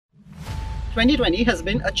2020 has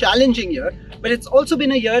been a challenging year, but it's also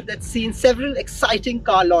been a year that's seen several exciting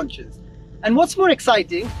car launches. And what's more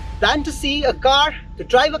exciting than to see a car, to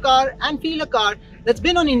drive a car and feel a car that's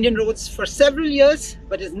been on Indian roads for several years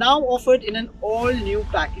but is now offered in an all-new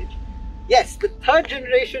package. Yes, the third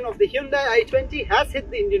generation of the Hyundai i20 has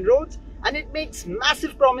hit the Indian roads, and it makes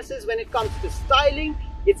massive promises when it comes to styling,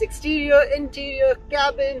 its exterior, interior,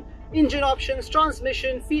 cabin, engine options,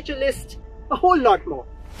 transmission, feature list, a whole lot more.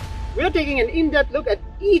 We are taking an in-depth look at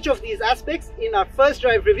each of these aspects in our first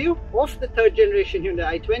drive review of the third generation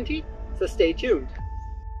Hyundai i20, so stay tuned.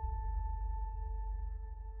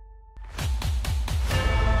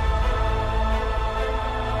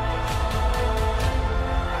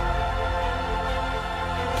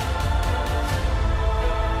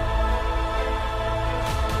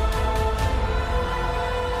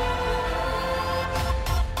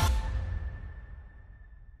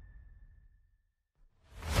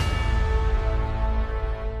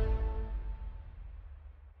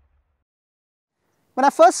 When I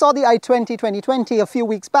first saw the i20 2020 a few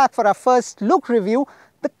weeks back for our first look review,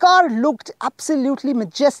 the car looked absolutely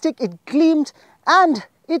majestic, it gleamed, and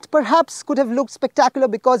it perhaps could have looked spectacular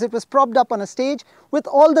because it was propped up on a stage with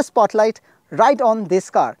all the spotlight right on this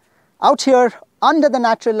car. Out here, under the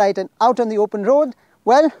natural light and out on the open road,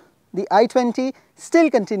 well, the i20 still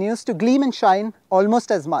continues to gleam and shine almost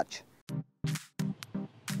as much.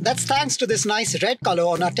 That's thanks to this nice red color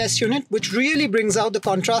on our test unit, which really brings out the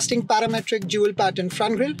contrasting parametric dual pattern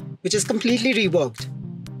front grille, which is completely reworked.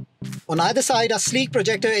 On either side are sleek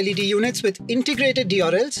projector LED units with integrated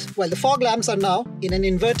DRLs, while the fog lamps are now in an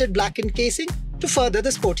inverted blackened casing to further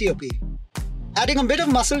the sporty appeal. Adding a bit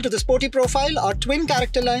of muscle to the sporty profile are twin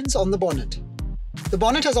character lines on the bonnet. The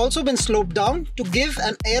bonnet has also been sloped down to give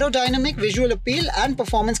an aerodynamic visual appeal and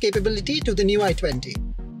performance capability to the new i20.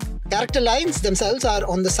 Character lines themselves are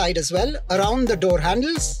on the side as well, around the door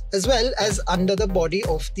handles, as well as under the body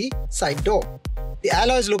of the side door. The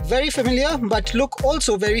alloys look very familiar, but look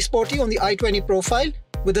also very sporty on the i20 profile,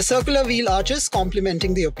 with the circular wheel arches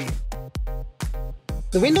complementing the appeal.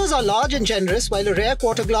 The windows are large and generous, while a rear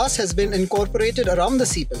quarter glass has been incorporated around the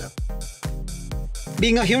C-pillar.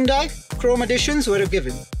 Being a Hyundai, chrome additions were a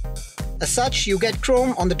given. As such, you get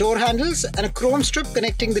chrome on the door handles and a chrome strip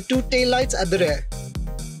connecting the two taillights at the rear.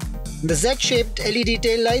 The Z-shaped LED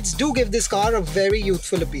taillights do give this car a very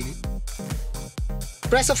youthful appeal.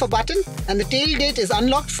 Press of a button and the tailgate is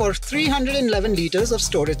unlocked for 311 litres of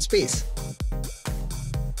storage space.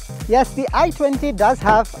 Yes, the i20 does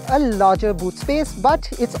have a larger boot space,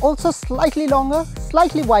 but it's also slightly longer,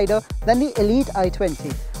 slightly wider than the Elite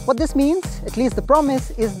i20. What this means, at least the promise,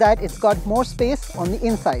 is that it's got more space on the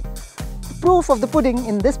inside. The proof of the pudding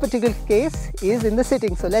in this particular case is in the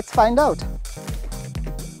sitting, so let's find out.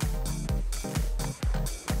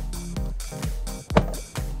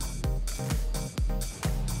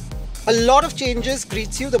 A lot of changes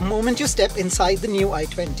greets you the moment you step inside the new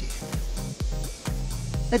i20.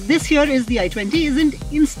 That this here is the i20 isn't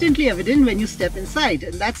instantly evident when you step inside,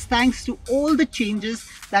 and that's thanks to all the changes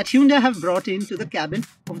that Hyundai have brought into the cabin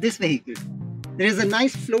of this vehicle. There is a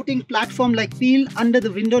nice floating platform-like feel under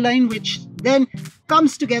the window line, which then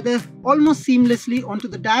comes together almost seamlessly onto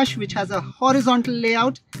the dash, which has a horizontal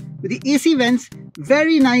layout with the AC vents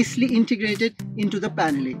very nicely integrated into the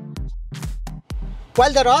paneling.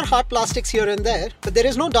 While there are hard plastics here and there, but there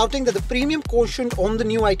is no doubting that the premium quotient on the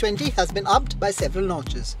new i20 has been upped by several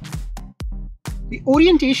notches. The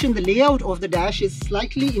orientation, the layout of the dash is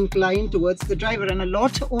slightly inclined towards the driver, and a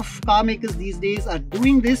lot of car makers these days are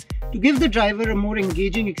doing this to give the driver a more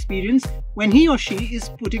engaging experience when he or she is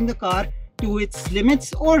putting the car to its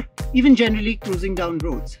limits or even generally cruising down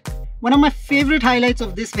roads. One of my favorite highlights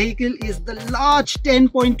of this vehicle is the large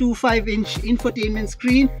 10.25-inch infotainment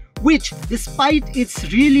screen, which, despite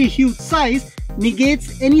its really huge size,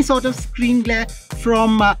 negates any sort of screen glare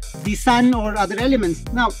from the sun or other elements.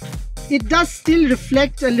 Now, it does still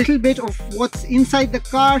reflect a little bit of what's inside the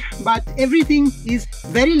car, but everything is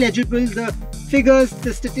very legible. The figures,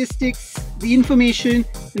 the statistics, the information,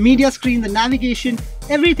 the media screen, the navigation,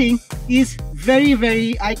 everything is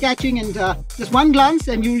very eye-catching, and just one glance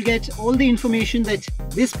and you will get all the information that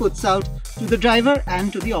this puts out to the driver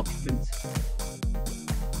and to the occupants.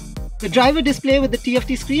 The driver display with the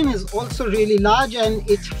TFT screen is also really large, and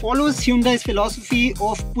it follows Hyundai's philosophy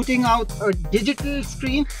of putting out a digital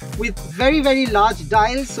screen with very large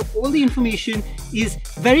dials, so all the information is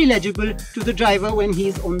very legible to the driver when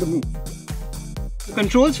he's on the move. The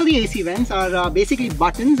controls for the AC vents are basically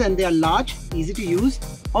buttons, and they are large, easy to use,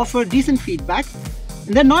 offer decent feedback,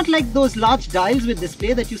 and they're not like those large dials with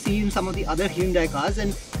display that you see in some of the other Hyundai cars.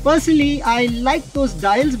 And personally, I like those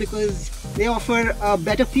dials because They offer a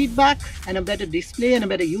better feedback and a better display and a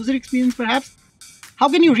better user experience perhaps. How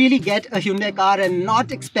can you really get a Hyundai car and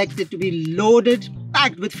not expect it to be loaded,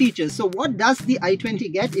 packed with features? So what does the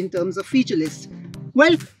i20 get in terms of feature list?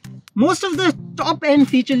 Well, most of the top-end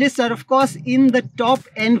feature lists are of course in the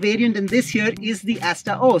top-end variant, and this here is the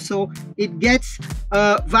Asta O. So it gets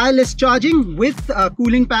wireless charging with a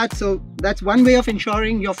cooling pad. So that's one way of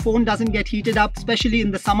ensuring your phone doesn't get heated up, especially in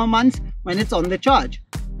the summer months when it's on the charge.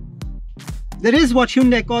 There is what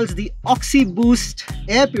Hyundai calls the Oxy Boost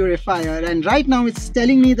air purifier, and right now it's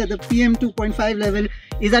telling me that the PM 2.5 level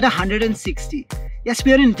is at 160. Yes,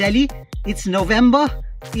 we are in Delhi, it's November,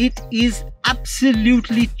 it is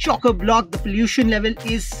absolutely chock-a-block, the pollution level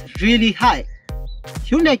is really high.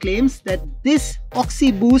 Hyundai claims that this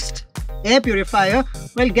Oxy Boost air purifier,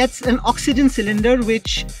 well, gets an oxygen cylinder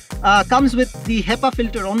which comes with the HEPA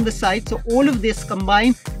filter on the side. So all of this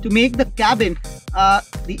combined to make the cabin,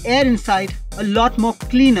 the air inside, a lot more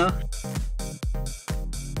cleaner.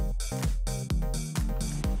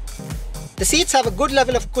 The seats have a good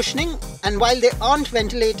level of cushioning, and while they aren't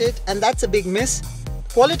ventilated, and that's a big miss,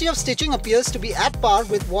 quality of stitching appears to be at par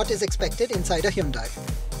with what is expected inside a Hyundai.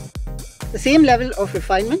 The same level of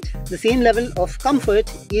refinement, the same level of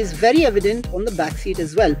comfort is very evident on the back seat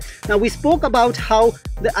as well. Now, we spoke about how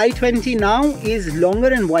the i20 now is longer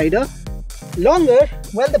and wider. Longer,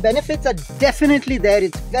 well, the benefits are definitely there.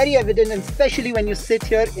 It's very evident, and especially when you sit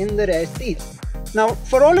here in the rear seats. Now,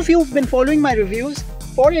 for all of you who've been following my reviews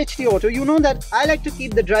for HT Auto, you know that I like to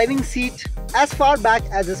keep the driving seat as far back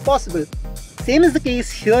as is possible. Same is the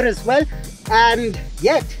case here as well, and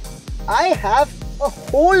yet I have a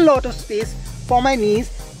whole lot of space for my knees,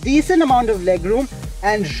 decent amount of legroom,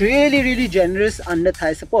 and really generous under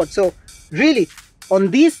thigh support. So really,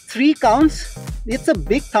 on these three counts, it's a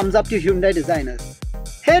big thumbs up to Hyundai designers.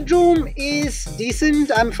 Headroom is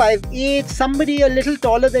decent. I'm 5'8", somebody a little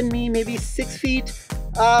taller than me, maybe 6 feet,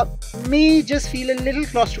 may just feel a little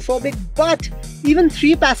claustrophobic, but even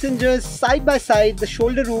 3 passengers side by side, the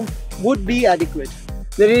shoulder room would be adequate.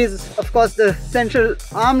 There is of course the central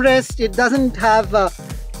armrest. It doesn't have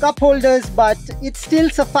cup holders, but it still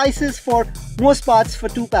suffices for most parts for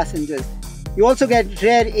 2 passengers. You also get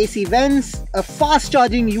rear AC vents, a fast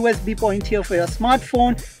charging USB point here for your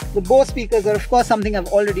smartphone. The Bose speakers are of course something I've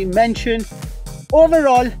already mentioned.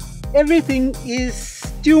 Overall, everything is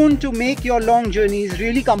tuned to make your long journeys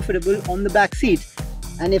really comfortable on the back seat.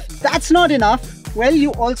 And if that's not enough, well,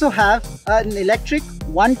 you also have an electric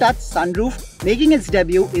one-touch sunroof making its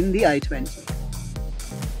debut in the i20.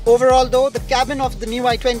 Overall though, the cabin of the new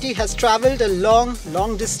i20 has travelled a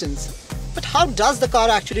long distance. But how does the car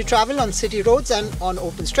actually travel on city roads and on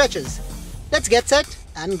open stretches? Let's get set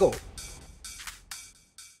and go.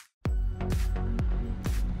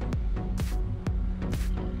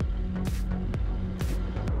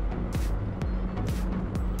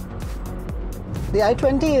 The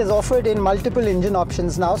i20 is offered in multiple engine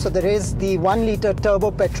options now. So there is the 1-litre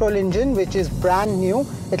turbo petrol engine, which is brand new,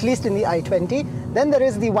 at least in the i20. Then there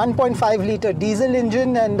is the 1.5-litre diesel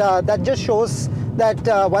engine, and that just shows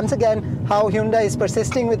that once again how Hyundai is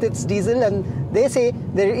persisting with its diesel, and they say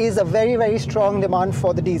there is a very strong demand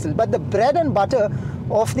for the diesel. But the bread and butter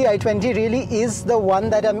of the i20 really is the one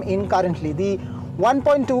that I'm in currently, the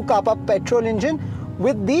 1.2 carb petrol engine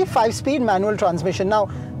with the 5-speed manual transmission. Now,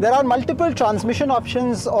 there are multiple transmission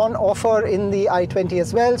options on offer in the i20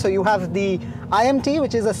 as well. So you have the iMT,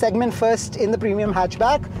 which is a segment first in the premium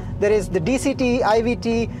hatchback. There is the DCT,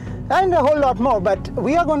 IVT, and a whole lot more. But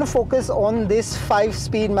we are going to focus on this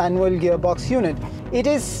 5-speed manual gearbox unit. It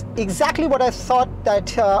is exactly what I thought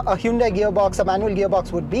that a Hyundai gearbox, a manual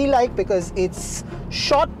gearbox would be like, because it's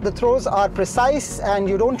short, the throws are precise, and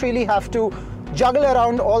you don't really have to juggle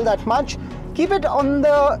around all that much. Keep it on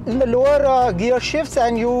in the lower gear shifts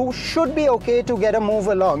and you should be okay to get a move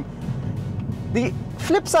along. The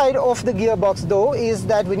flip side of the gearbox though is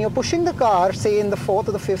that when you're pushing the car, say in the 4th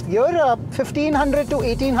or the 5th gear, 1500 to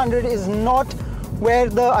 1800 is not where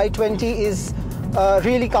the i20 is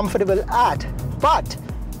really comfortable at. But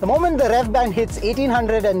the moment the rev band hits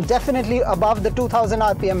 1800 and definitely above the 2000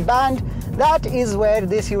 RPM band, that is where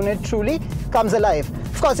this unit truly comes alive.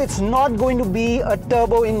 Of course, it's not going to be a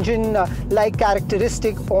turbo engine like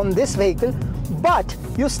characteristic on this vehicle, but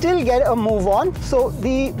you still get a move on. So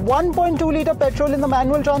the 1.2-litre petrol in the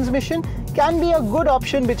manual transmission can be a good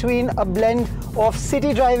option between a blend of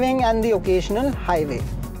city driving and the occasional highway.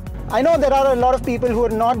 I know there are a lot of people who are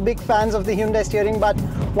not big fans of the Hyundai steering, but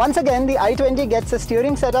once again the i20 gets a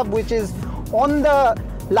steering setup which is on the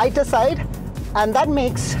lighter side, and that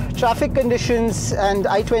makes traffic conditions and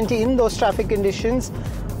i20 in those traffic conditions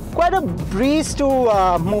quite a breeze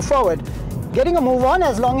to move forward. Getting a move on,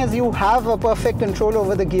 as long as you have a perfect control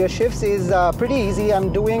over the gear shifts, is pretty easy.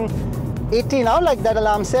 I'm doing 80 now, like that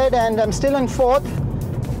alarm said, and I'm still in 4th.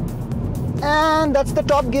 And that's the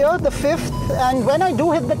top gear, the 5th. And when I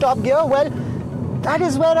do hit the top gear, well, that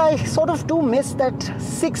is where I sort of do miss that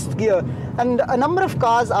 6th gear. And a number of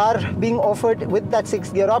cars are being offered with that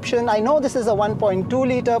 6th gear option. I know this is a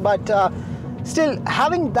 1.2-litre, but still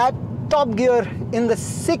having that top gear in the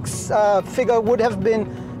 6th figure would have been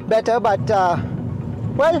better. But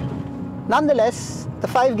well, nonetheless, the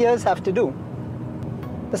 5 gears have to do.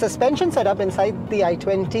 The suspension setup inside the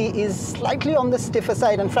i20 is slightly on the stiffer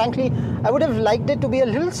side, and frankly, I would have liked it to be a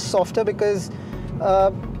little softer, because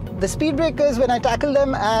the speed breakers, when I tackle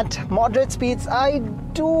them at moderate speeds, I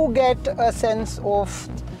do get a sense of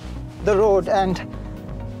the road. And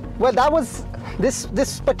well, that was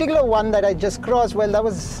this particular one that I just crossed. Well, that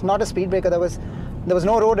was not a speed breaker. There was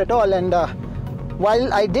no road at all. And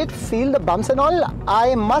while I did feel the bumps and all,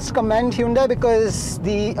 I must commend Hyundai, because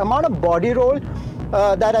the amount of body roll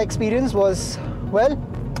that I experienced was, well,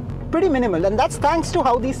 pretty minimal. And that's thanks to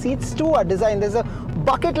how these seats too are designed. There's a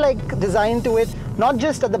bucket-like design to it, not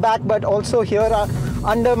just at the back, but also here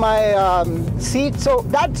under my seat. So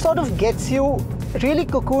that sort of gets you really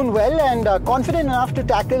cocooned well and confident enough to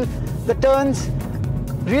tackle the turns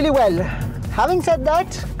really well. Having said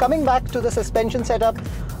that, coming back to the suspension setup,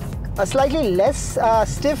 a slightly less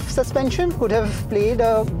stiff suspension could have played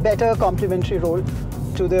a better complementary role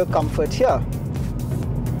to the comfort here.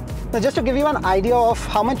 Now, just to give you an idea of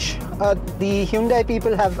how much the Hyundai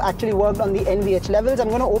people have actually worked on the NVH levels, I'm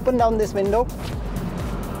going to open down this window.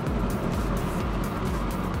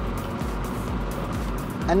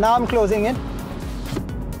 And now I'm closing it.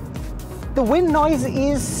 The wind noise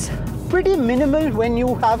is pretty minimal when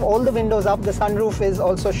you have all the windows up. The sunroof is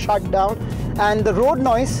also shut down, and the road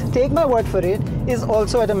noise, take my word for it, is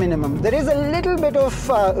also at a minimum. There is a little bit of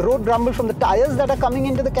road rumble from the tires that are coming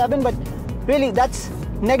into the cabin, but really that's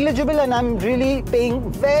negligible, and I'm really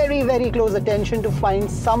paying very, very close attention to find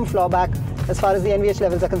some clawback as far as the NVH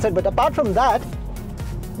levels are concerned. But apart from that,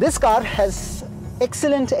 this car has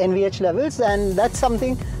excellent NVH levels, and that's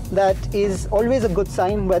something that is always a good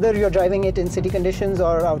sign, whether you're driving it in city conditions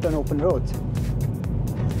or out on open roads.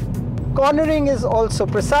 Cornering is also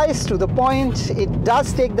precise, to the point. It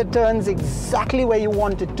does take the turns exactly where you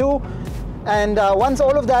want it to, and once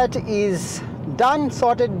all of that is done,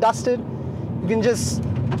 sorted, dusted, you can just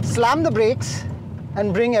slam the brakes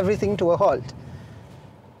and bring everything to a halt.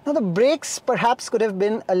 Now, the brakes perhaps could have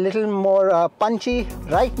been a little more punchy.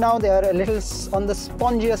 Right now they are a little on the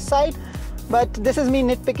spongier side, but this is me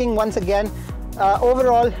nitpicking once again.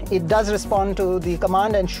 Overall, it does respond to the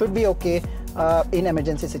command and should be okay in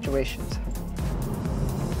emergency situations.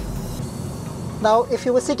 Now, if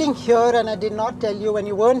you were sitting here and I did not tell you and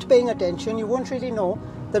you weren't paying attention, you won't really know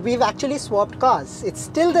that we've actually swapped cars. It's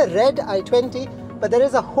still the red i20, but there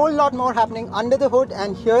is a whole lot more happening under the hood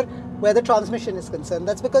and here where the transmission is concerned.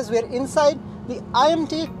 That's because we're inside the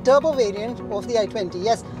iMT turbo variant of the i20.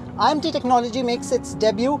 Yes, iMT technology makes its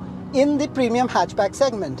debut in the premium hatchback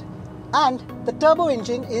segment. And the turbo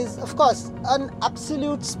engine is, of course, an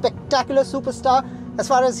absolute spectacular superstar as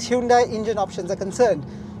far as Hyundai engine options are concerned.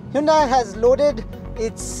 Hyundai has loaded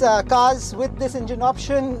its cars with this engine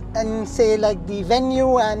option, and say like the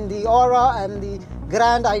Venue and the Aura and the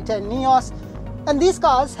Grand i10 Neos. And these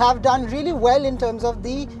cars have done really well in terms of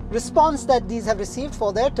the response that these have received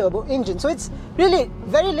for their turbo engine. So it's really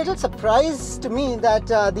very little surprise to me that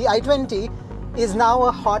the i20 is now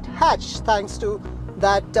a hot hatch thanks to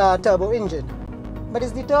that turbo engine. But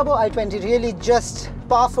is the turbo i20 really just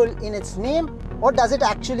powerful in its name, or does it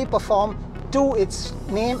actually perform to its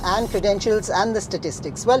name and credentials and the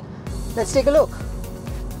statistics? Well, let's take a look.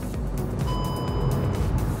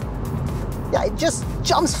 Yeah, it just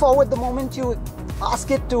jumps forward the moment you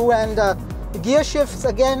ask it to, and the gear shifts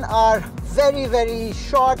again are very, very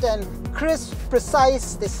short and crisp,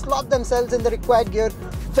 precise. They slot themselves in the required gear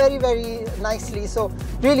very, very nicely. So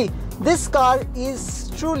really, this car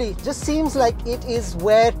is truly, just seems like it is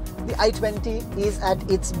where the i20 is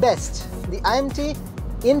at its best. The iMT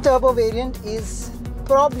in turbo variant is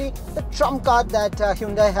probably the trump card that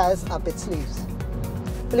Hyundai has up its sleeves.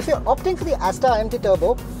 Well, if you're opting for the Asta iMT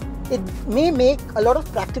Turbo, it may make a lot of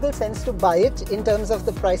practical sense to buy it in terms of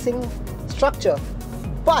the pricing structure,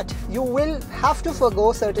 but you will have to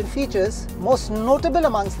forgo certain features. Most notable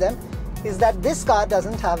amongst them is that this car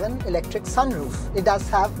doesn't have an electric sunroof. It does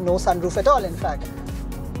have no sunroof at all, in fact.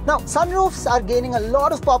 Now, sunroofs are gaining a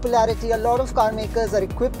lot of popularity. A lot of car makers are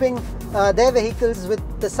equipping their vehicles with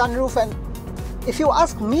the sunroof, and If you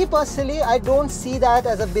ask me personally, I don't see that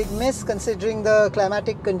as a big miss considering the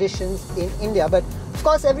climatic conditions in India. But of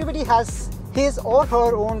course, everybody has his or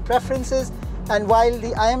her own preferences. And while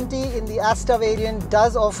the iMT in the Asta variant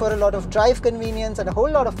does offer a lot of drive convenience and a whole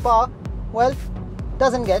lot of power, well,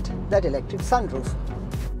 doesn't get that electric sunroof.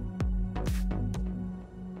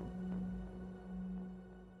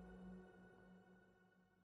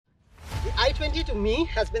 The i20 to me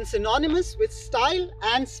has been synonymous with style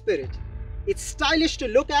and spirit. It's stylish to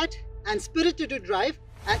look at and spirited to drive,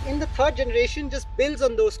 and in the third generation just builds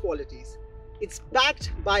on those qualities. It's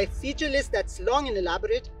backed by a feature list that's long and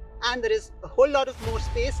elaborate, and there is a whole lot of more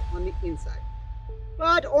space on the inside.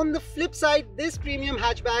 But on the flip side, this premium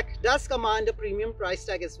hatchback does command a premium price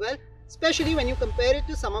tag as well, especially when you compare it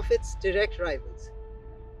to some of its direct rivals.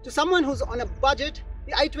 To someone who's on a budget,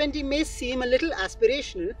 the i20 may seem a little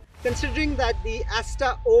aspirational, considering that the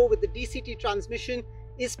Asta O with the DCT transmission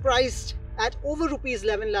is priced at over Rs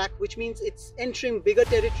 11 lakh, which means it's entering bigger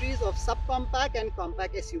territories of subcompact and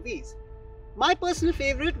compact SUVs. My personal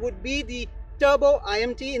favorite would be the Turbo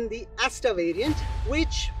iMT in the Asta variant,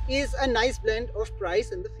 which is a nice blend of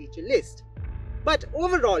price and the feature list. But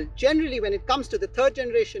overall, generally when it comes to the third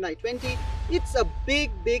generation i20, it's a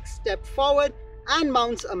big step forward and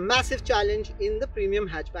mounts a massive challenge in the premium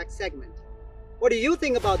hatchback segment. What do you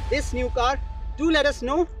think about this new car? Do let us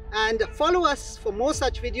know, and follow us for more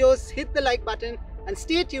such videos. Hit the like button and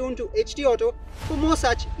stay tuned to HD Auto for more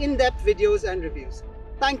such in-depth videos and reviews.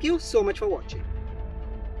 Thank you so much for watching.